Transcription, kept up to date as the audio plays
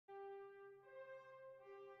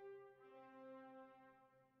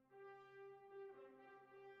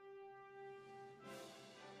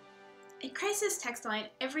At Crisis Text Line,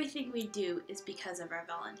 everything we do is because of our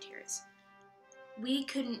volunteers. We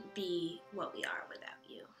couldn't be what we are without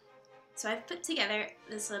you. So I've put together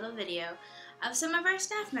this little video of some of our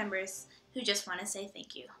staff members who just want to say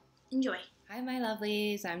thank you. Enjoy. Hi, my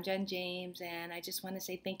lovelies. I'm Jen James, and I just want to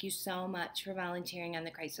say thank you so much for volunteering on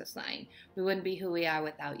the Crisis Line. We wouldn't be who we are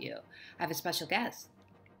without you. I have a special guest.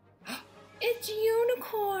 It's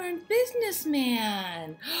Unicorn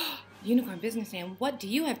Businessman. Unicorn Businessman, what do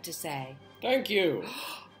you have to say? Thank you.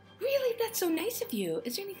 Really? That's so nice of you.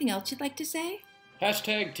 Is there anything else you'd like to say?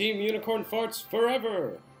 Hashtag Team Unicorn Farts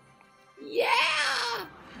forever. Yeah!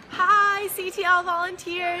 Hi, CTL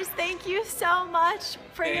volunteers. Thank you so much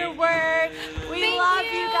for your work. We love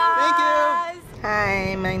you guys.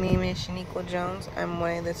 Hi, my name is Shaniqua Jones. I'm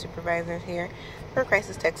one of the supervisors here for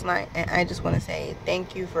Crisis Text Line, and I just want to say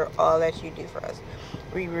thank you for all that you do for us.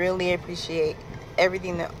 We really appreciate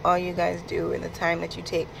everything that all you guys do and the time that you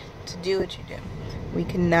take to do what you do. We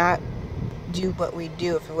could not do what we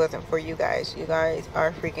do if it wasn't for you guys. You guys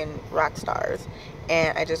are freaking rock stars,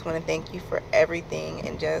 and I just want to thank you for everything,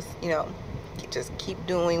 and just keep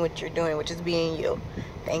doing what you're doing, which is being you.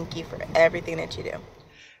 Thank you for everything that you do.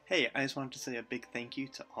 Hey, I just wanted to say a big thank you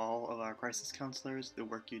to all of our crisis counselors. The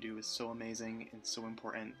work you do is so amazing and so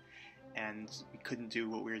important, and we couldn't do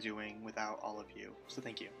what we're doing without all of you. So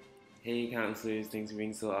thank you. Hey counselors, thanks for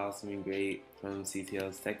being so awesome and great from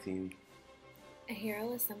CTL's tech team. A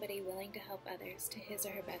hero is somebody willing to help others to his or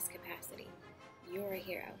her best capacity. You're a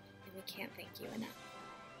hero, and we can't thank you enough.